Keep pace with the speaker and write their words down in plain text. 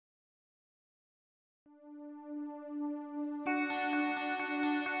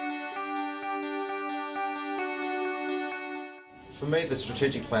For me, the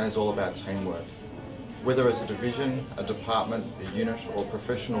strategic plan is all about teamwork. Whether as a division, a department, a unit or a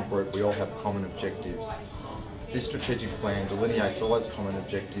professional group, we all have common objectives. This strategic plan delineates all those common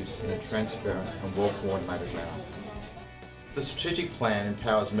objectives in a transparent and well-coordinated manner. The strategic plan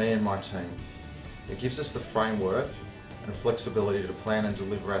empowers me and my team. It gives us the framework and flexibility to plan and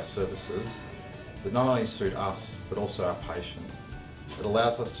deliver our services that not only suit us, but also our patient. It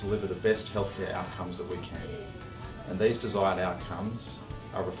allows us to deliver the best healthcare outcomes that we can. And these desired outcomes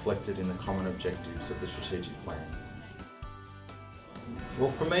are reflected in the common objectives of the strategic plan.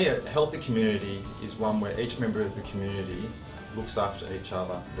 Well, for me, a healthy community is one where each member of the community looks after each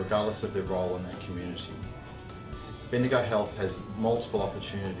other, regardless of their role in that community. Bendigo Health has multiple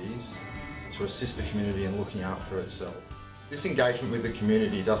opportunities to assist the community in looking after itself. This engagement with the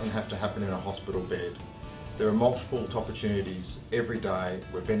community doesn't have to happen in a hospital bed. There are multiple opportunities every day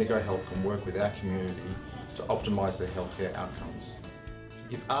where Bendigo Health can work with our community to optimise their healthcare outcomes.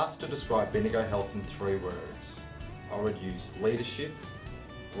 If asked to describe Bendigo Health in 3 words, I would use leadership,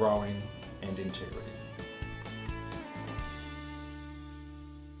 growing and integrity.